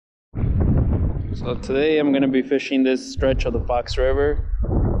So today I'm going to be fishing this stretch of the Fox River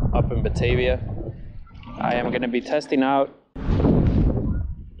up in Batavia. I am going to be testing out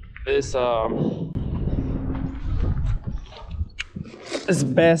this this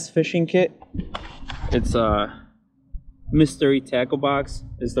bass fishing kit. It's a mystery tackle box.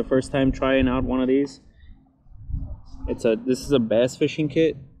 It's the first time trying out one of these. This is a bass fishing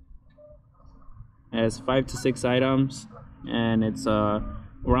kit. It has 5 to 6 items and it's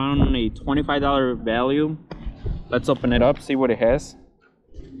around a $25 value. Let's open it up, see what it has.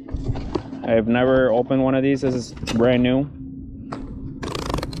 I've never opened one of these. This is brand new.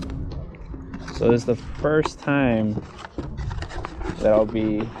 So this is the first time that I'll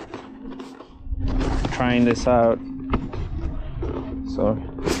be trying this out. So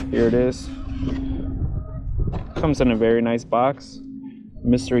here it is. Comes in a very nice box.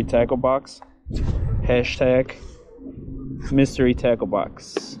 Mystery tackle box. Hashtag mystery tackle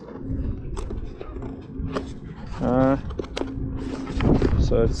box.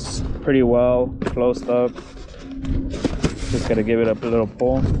 So it's pretty well closed up. Just gotta give it a little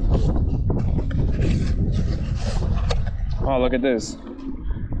pull. Oh, look at this.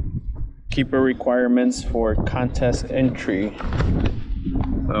 Keeper requirements for contest entry.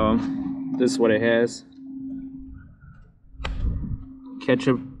 So this is what it has. Catch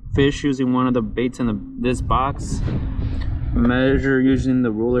a fish using one of the baits in this box. Measure using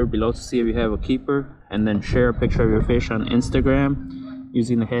the ruler below to see if you have a keeper, and then share a picture of your fish on Instagram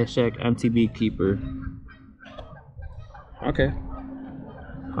using the hashtag MTBKeeper. Okay,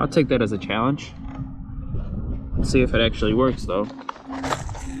 I'll take that as a challenge. Let's see if it actually works though.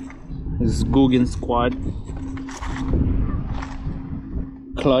 This is Guggen Squad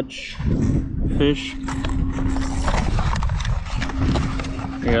clutch fish.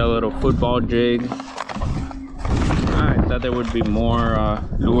 We got a little football jig. I thought there would be more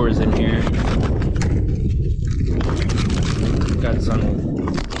lures in here. Got some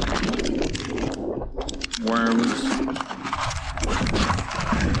worms.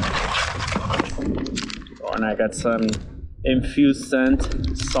 Oh, and I got some infused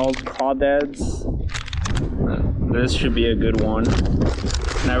scent salt crawdads. This should be a good one.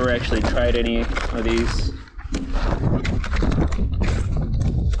 Never actually tried any of these.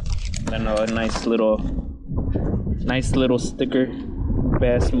 And a nice little sticker,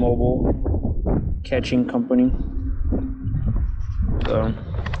 Bass Mobile Catching Company. So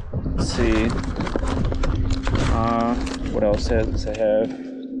let's see, what else does it have?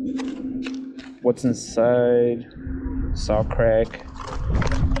 What's inside? Saw crack.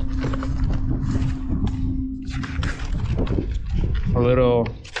 A little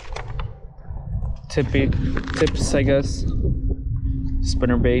tips, I guess.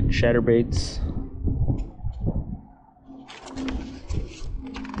 Spinner bait, shatter baits,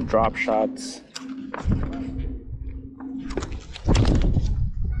 drop shots.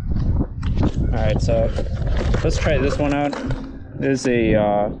 Alright, so let's try this one out. This is a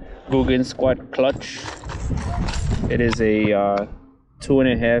Guggen Squad clutch. It is a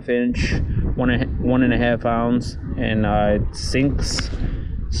 2.5 inch, 1.5 ounce, and it sinks.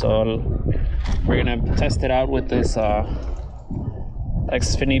 So we're gonna test it out with this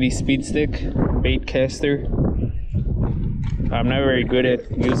Xfinity Speed Stick bait caster. I'm not very good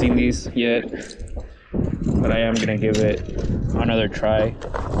at using these yet, but I am gonna give it another try.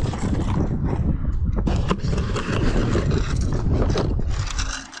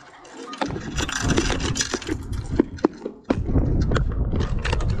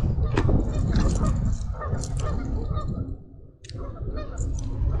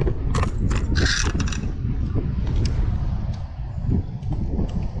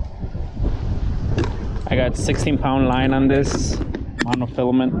 I got 16-pound line on this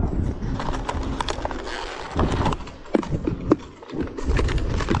monofilament.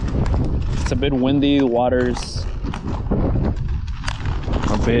 It's a bit windy, the water's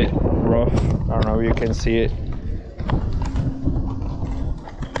a bit rough. I don't know if you can see it.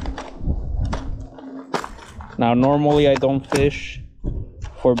 Now normally I don't fish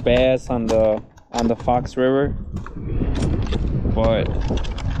for bass on the Fox River, but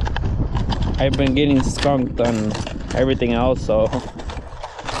I've been getting skunked on everything else, so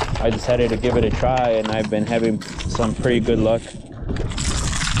I decided to give it a try, and I've been having some pretty good luck.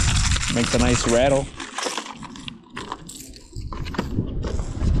 Makes a nice rattle.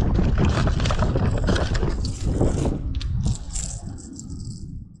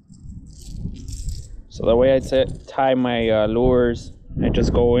 So the way I tie my lures, I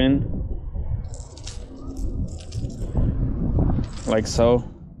just go in like so.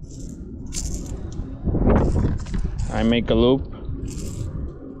 I make a loop,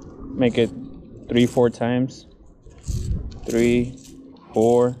 make it 4 times. 3,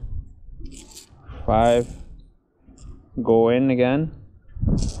 4, 5. Go in again.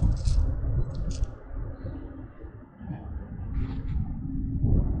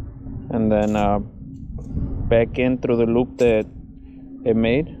 And then back in through the loop that it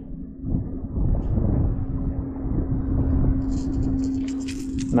made.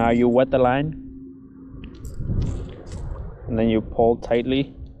 Now you wet the line. And then you pull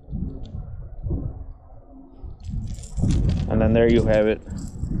tightly. And then there you have it.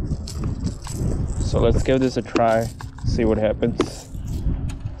 So let's give this a try, see what happens.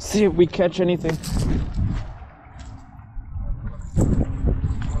 See if we catch anything.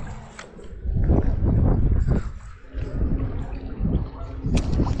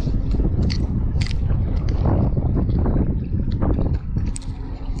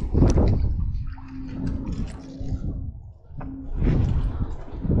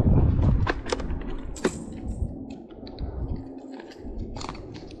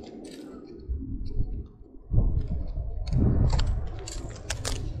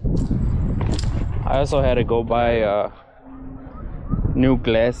 I also had to go buy new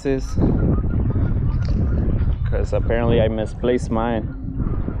glasses because apparently I misplaced mine.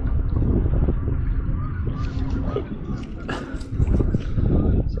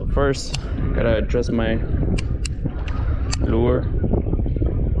 So first, gotta adjust my lure.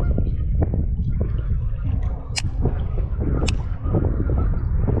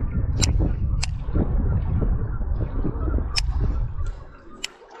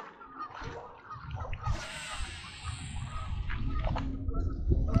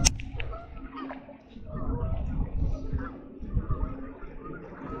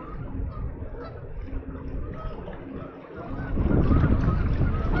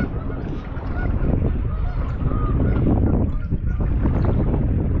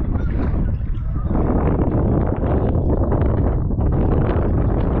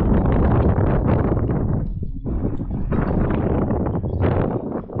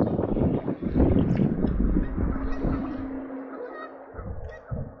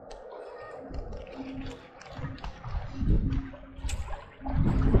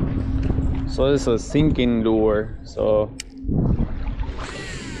 So this is a sinking lure, so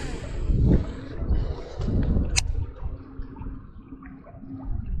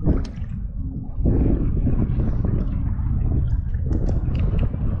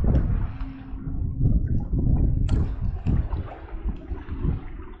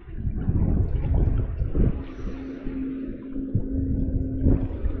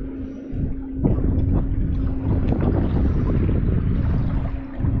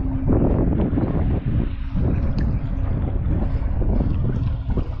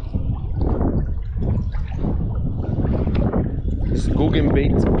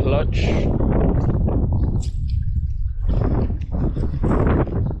Guggenbait's clutch.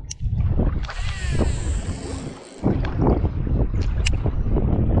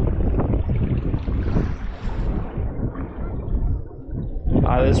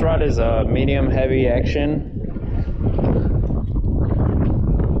 This rod is a medium heavy action.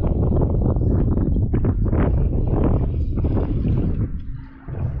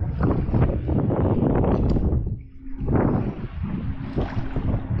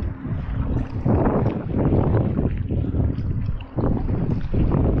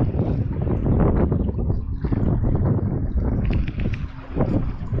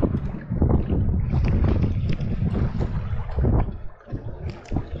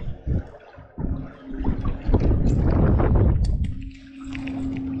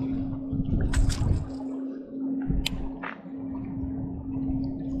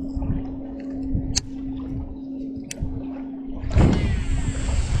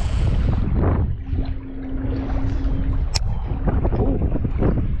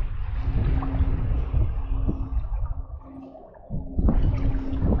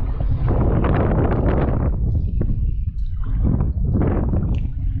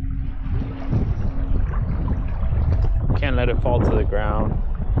 Can't let it fall to the ground.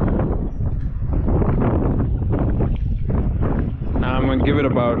 Now I'm gonna give it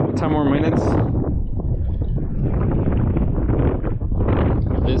about 10 more minutes.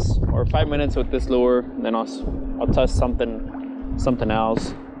 This, or 5 minutes with this lure, and then I'll test something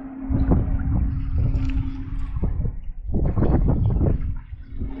else.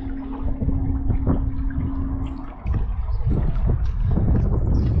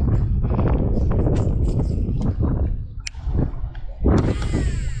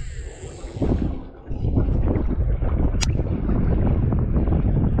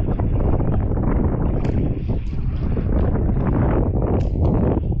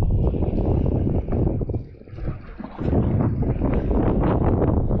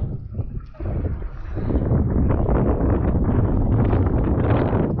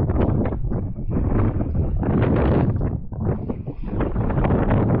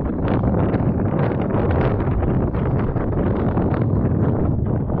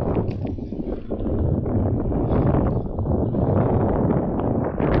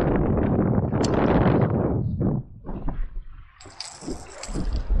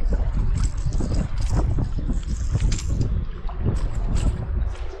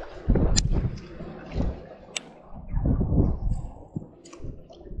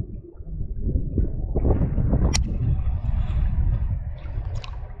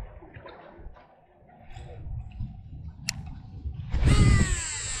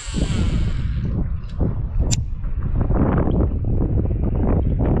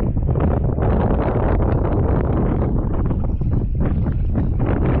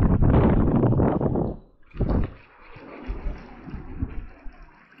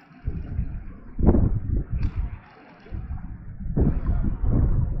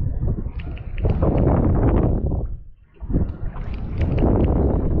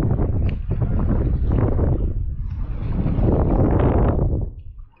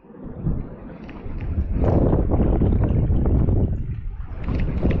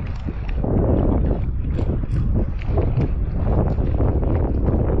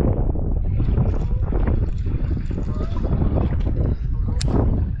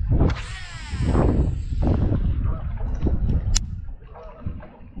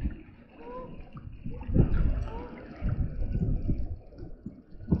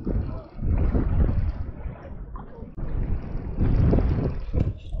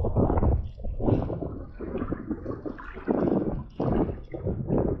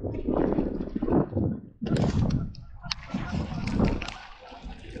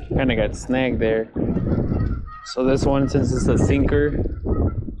 kind of got snagged there. So this one, since it's a sinker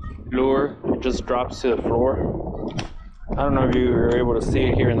lure, it just drops to the floor. I don't know if you were able to see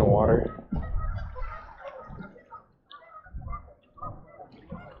it here in the water.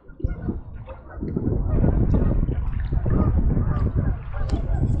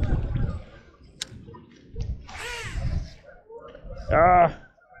 Ah,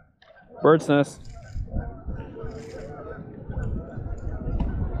 bird's nest.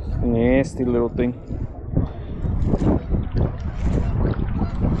 Nasty little thing.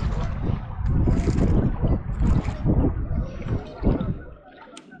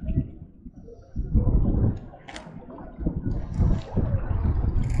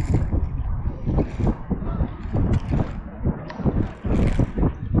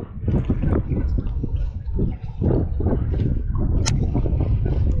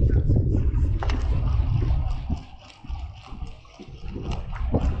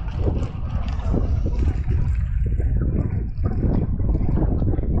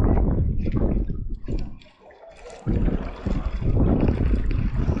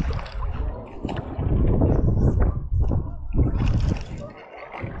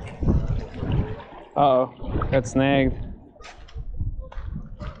 Uh-oh, got snagged.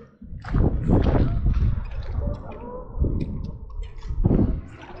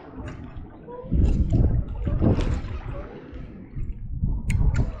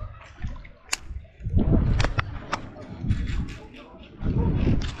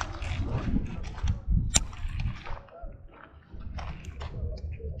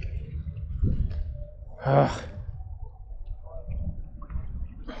 Ugh.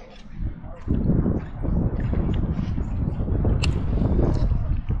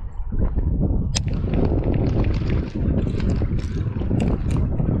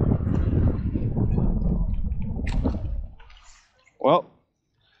 Well,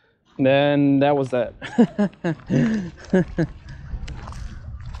 then that was that.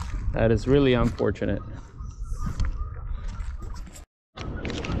 That is really unfortunate.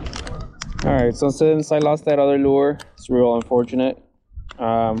 Alright, so since I lost that other lure, it's real unfortunate.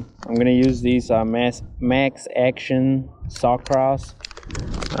 I'm gonna use these Max Action Sawcross.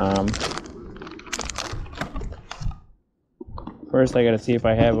 First I gotta see if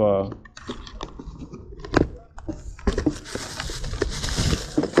I have a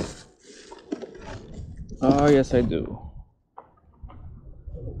oh yes I do.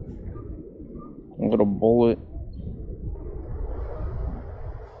 A little bullet.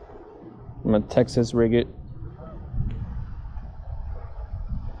 I'm gonna Texas rig it.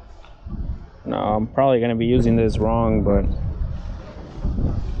 No, I'm probably gonna be using this wrong, but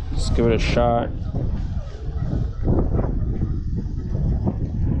just give it a shot.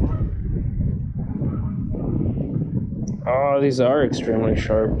 Oh, these are extremely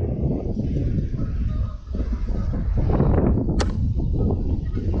sharp.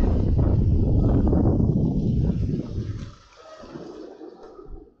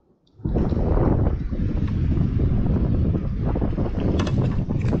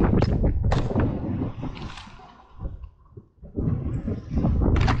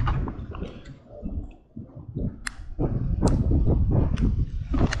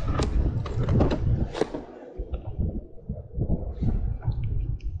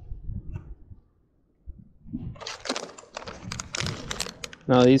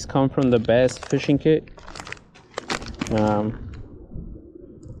 Now these come from the Bass Fishing Kit. I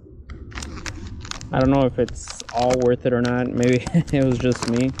don't know if it's all worth it or not. Maybe it was just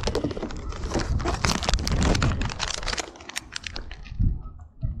me.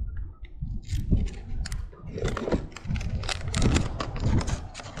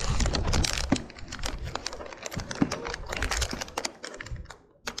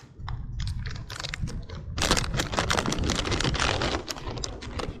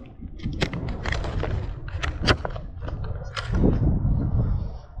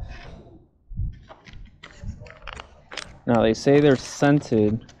 Now they say they're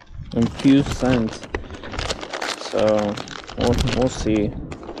scented, infused scent, so we'll see.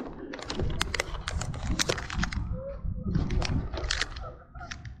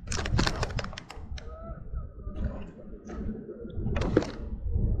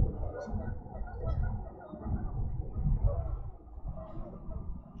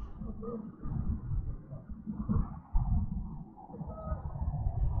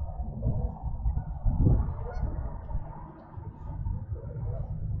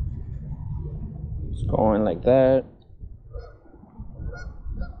 Just going like that.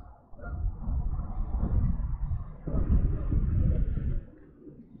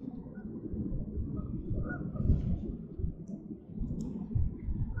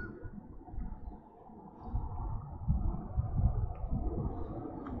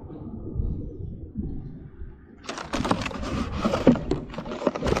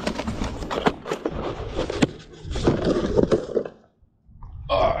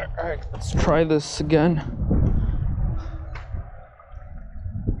 Alright, let's try this again.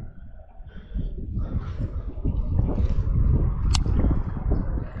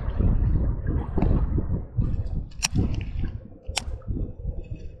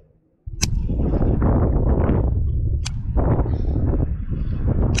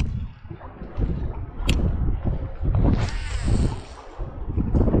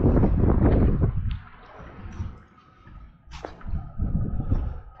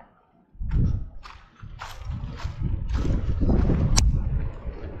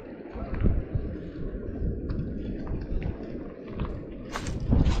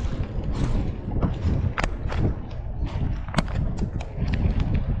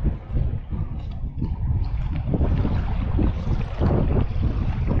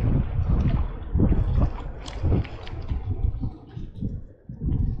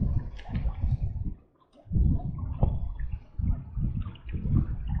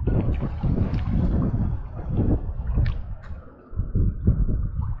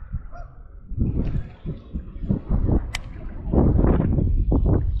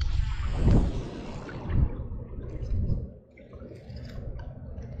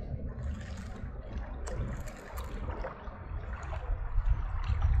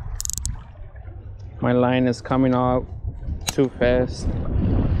 My line is coming out too fast.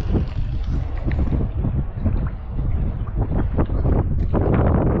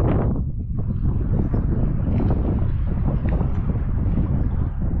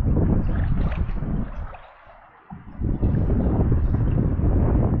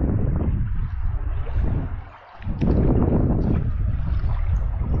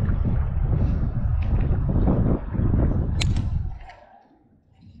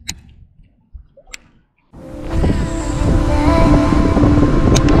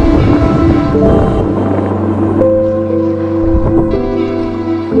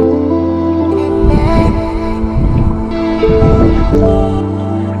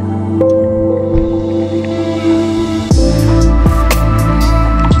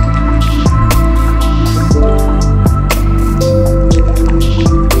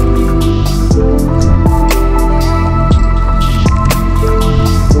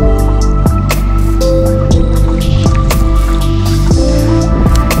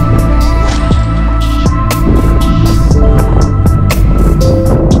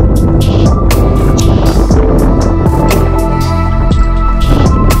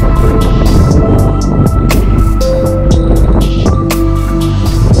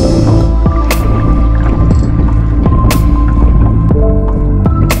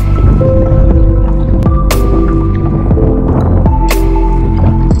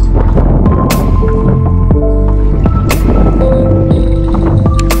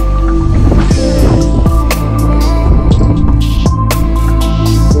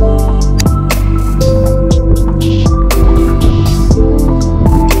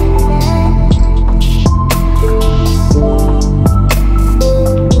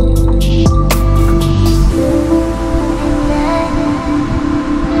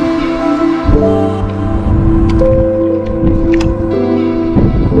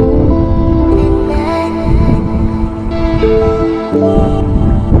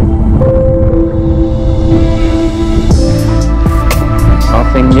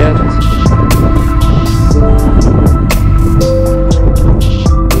 Nothing yet.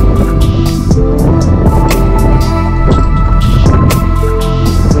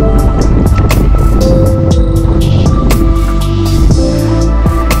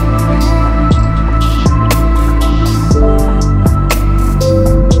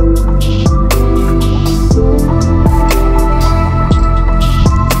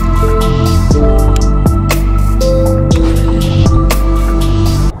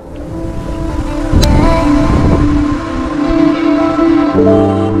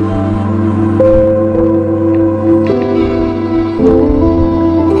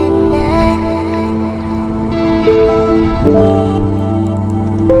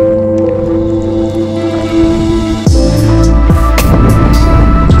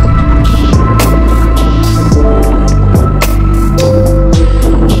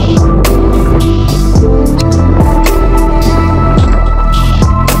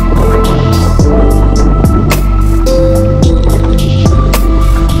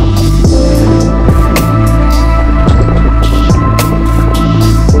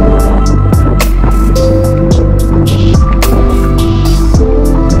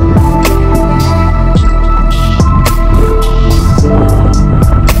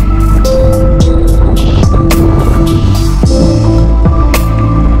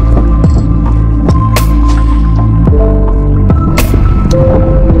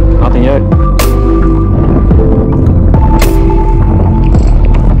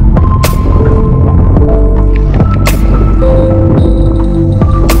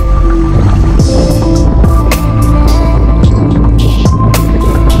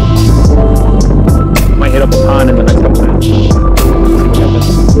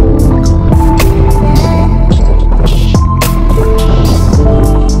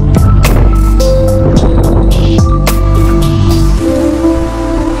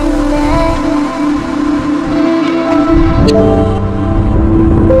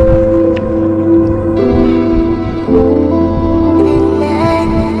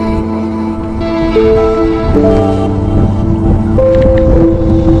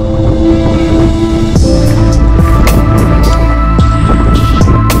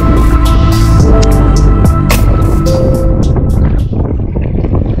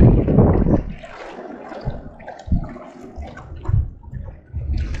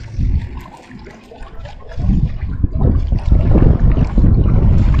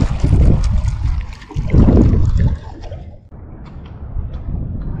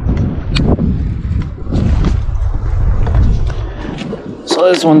 So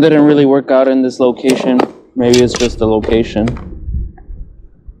this one didn't really work out in this location. Maybe it's just the location.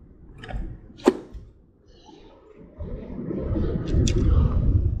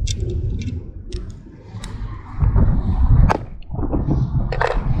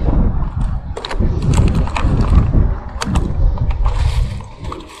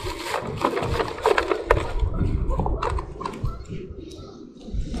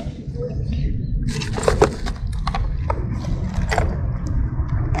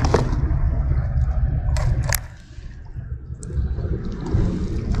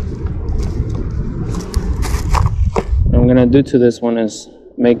 What I'm gonna do to this one is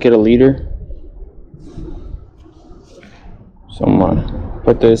make it a leader. So I'm gonna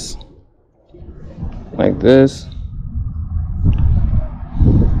put this like this.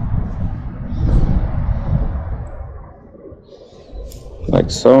 Like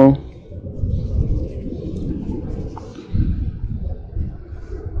so.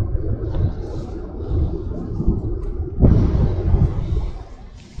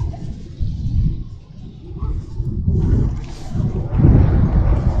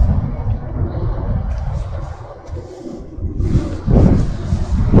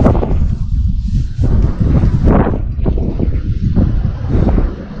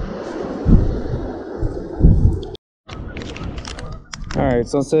 Alright,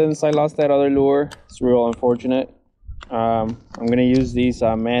 so since I lost that other lure, it's real unfortunate. I'm gonna use these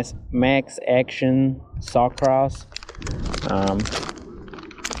Max Action Sawcross.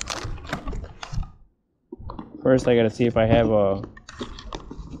 First I gotta see if I have a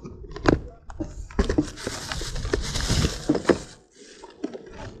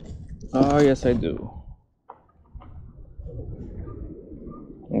oh yes I do.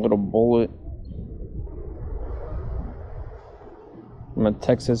 A little bullet. I'm a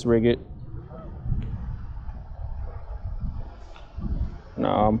Texas Rigget. No,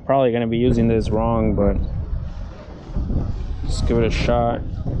 I'm probably gonna be using this wrong, but let's give it a shot.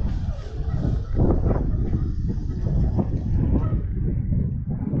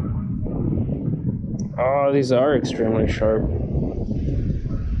 Oh, these are extremely sharp.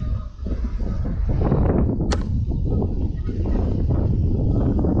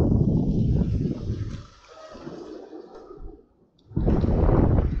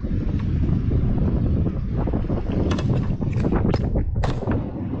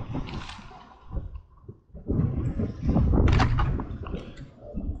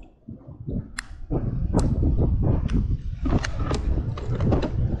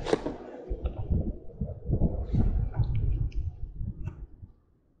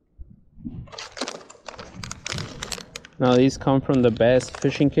 Now these come from the Bass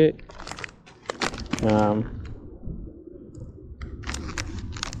Fishing Kit. I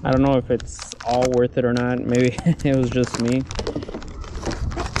don't know if it's all worth it or not. Maybe it was just me.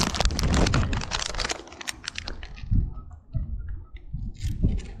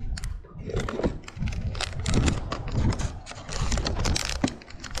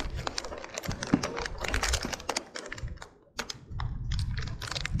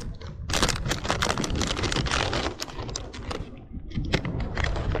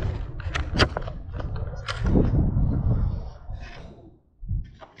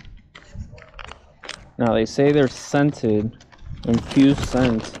 Now they say they're scented, infused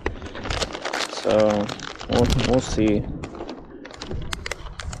scent, so we'll see.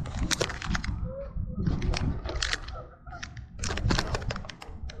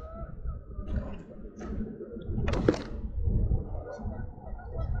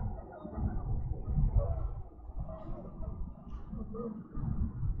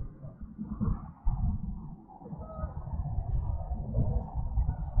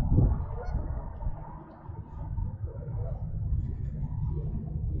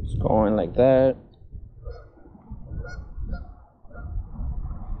 Going like that.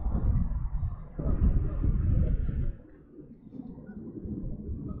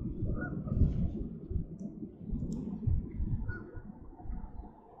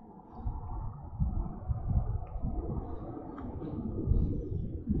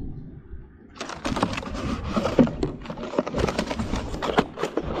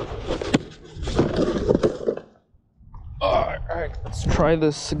 All right, let's try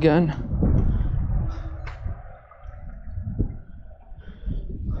this again.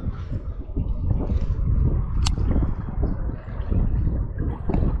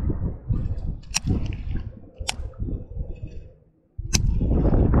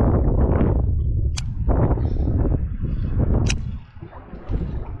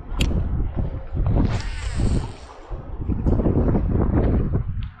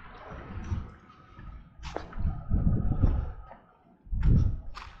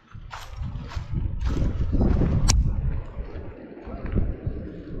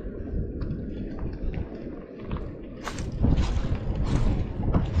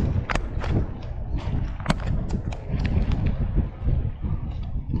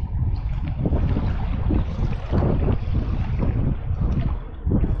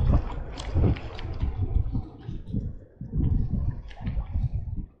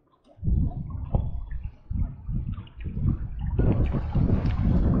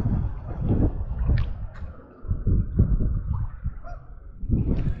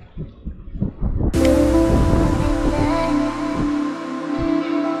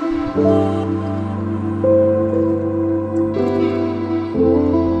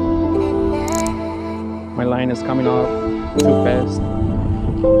 line is coming off too fast.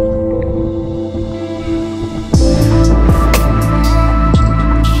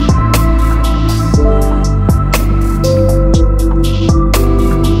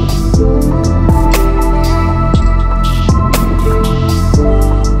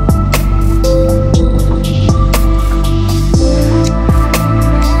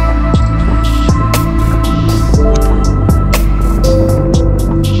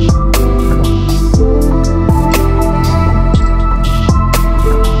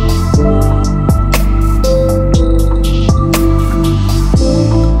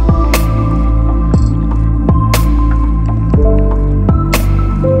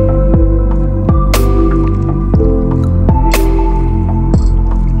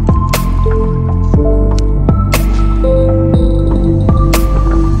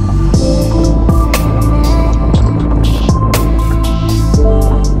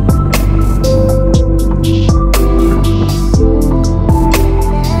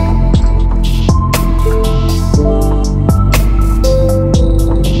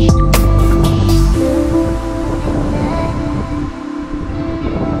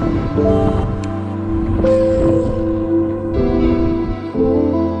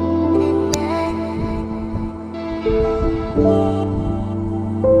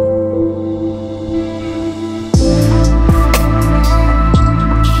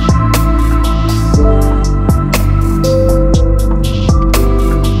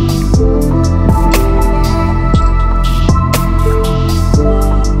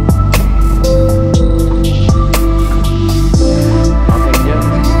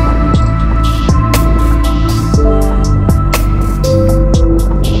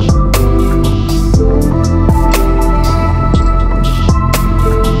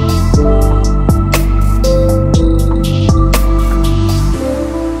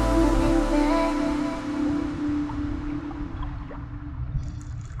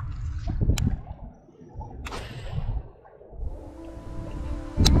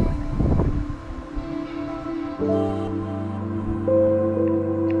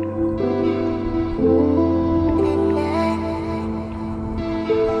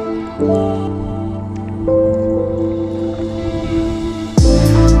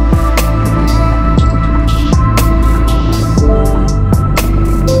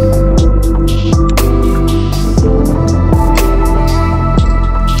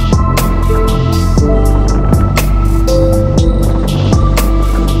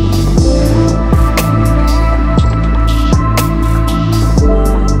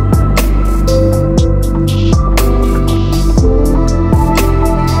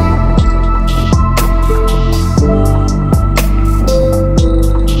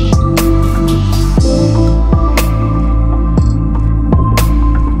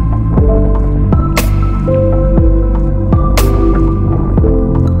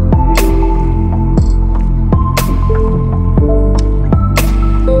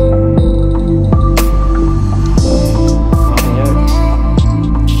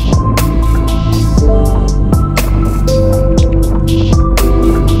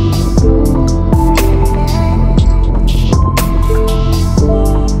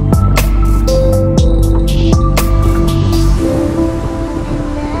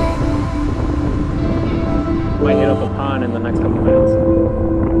 Might hit up a pond in the next couple minutes.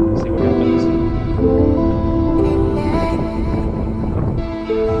 See what happens.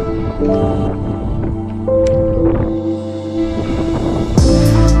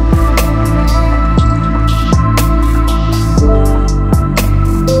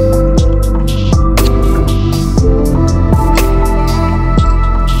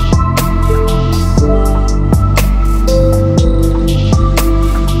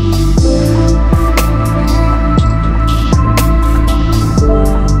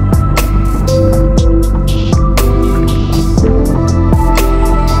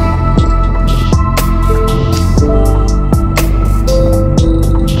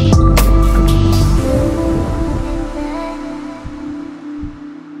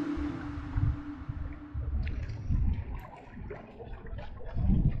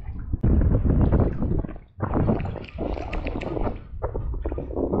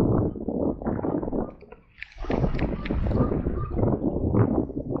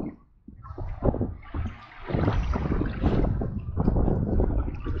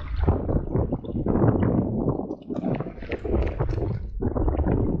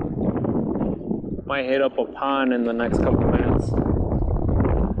 Might hit up a pond in the next couple minutes.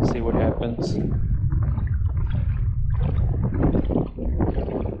 See what happens.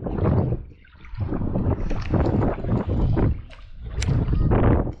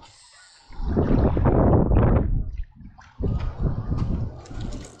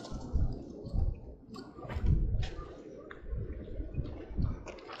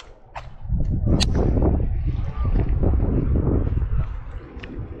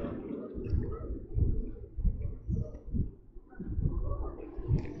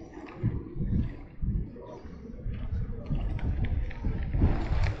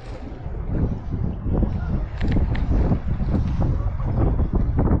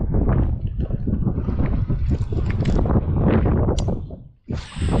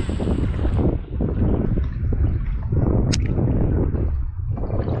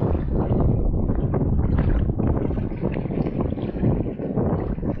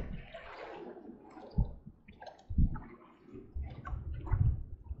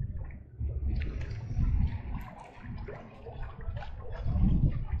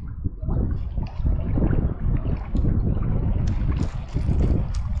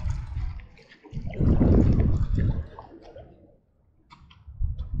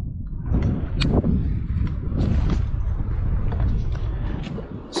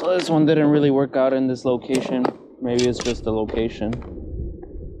 Well, this one didn't really work out in this location. Maybe it's just the location.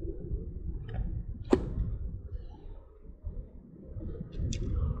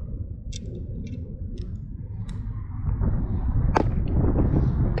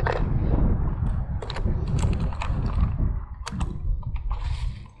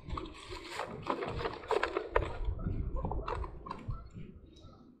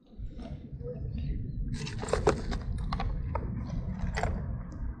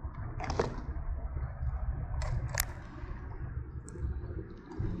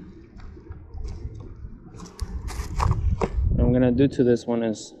 What I'm gonna do to this one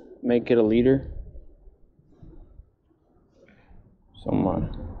is make it a leader. So I'm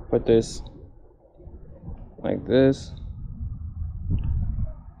gonna put this like this.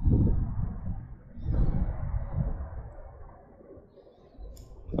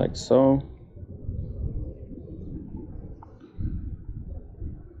 Like so.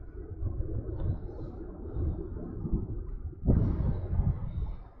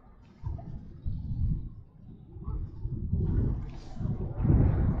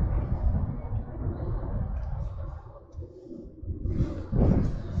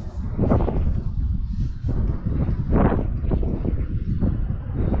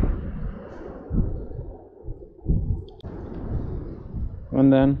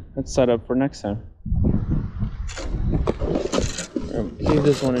 And then it's set up for next time. Leave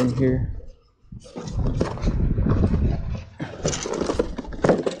this one in here.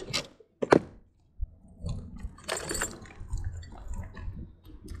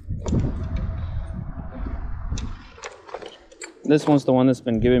 This one's the one that's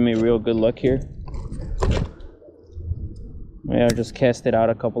been giving me real good luck here. Yeah, I'll just cast it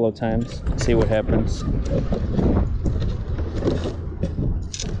out a couple of times, see what happens.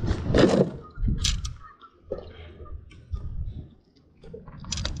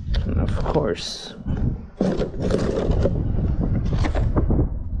 And of course,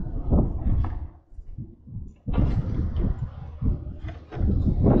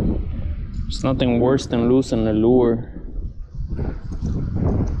 there's nothing worse than losing the lure.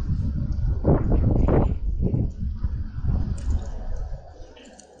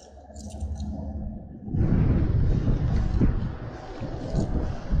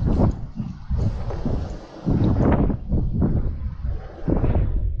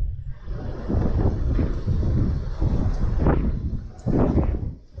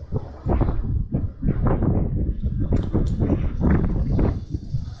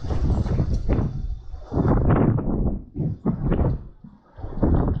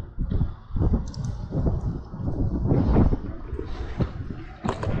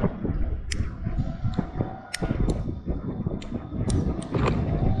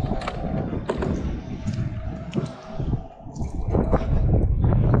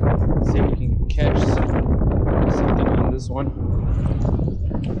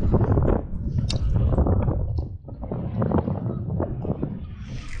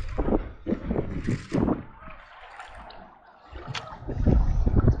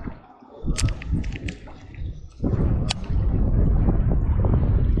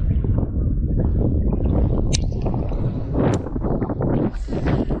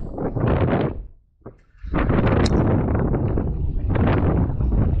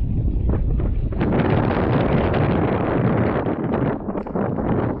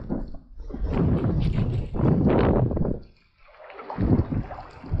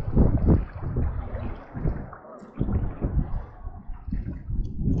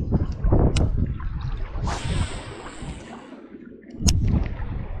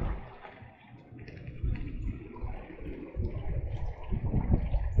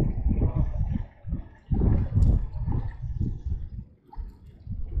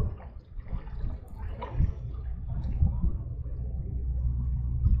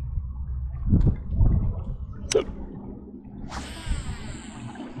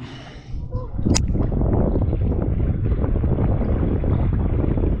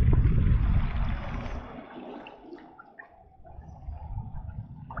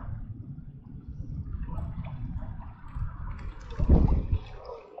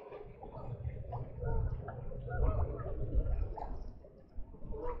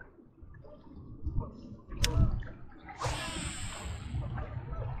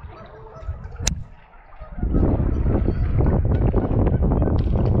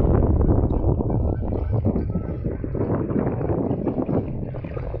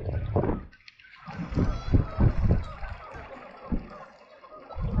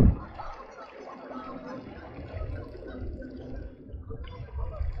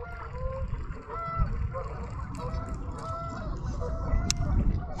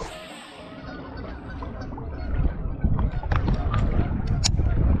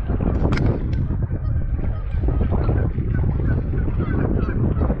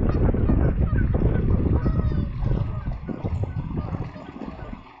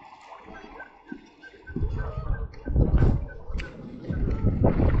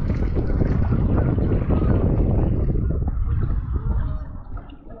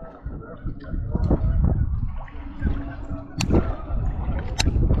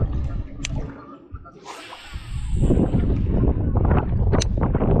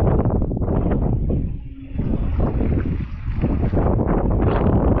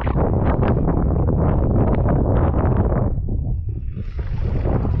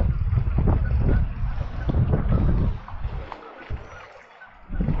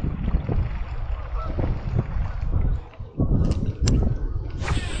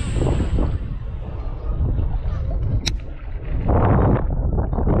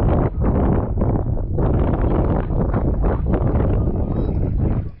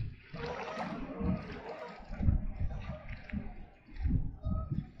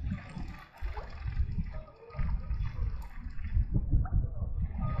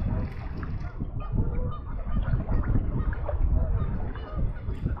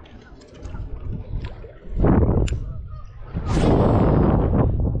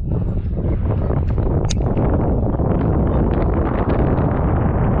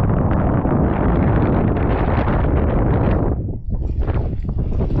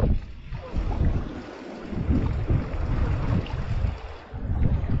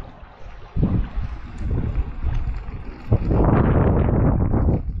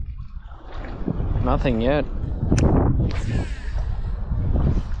 Nothing yet.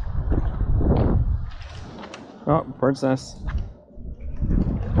 Oh, bird's nest.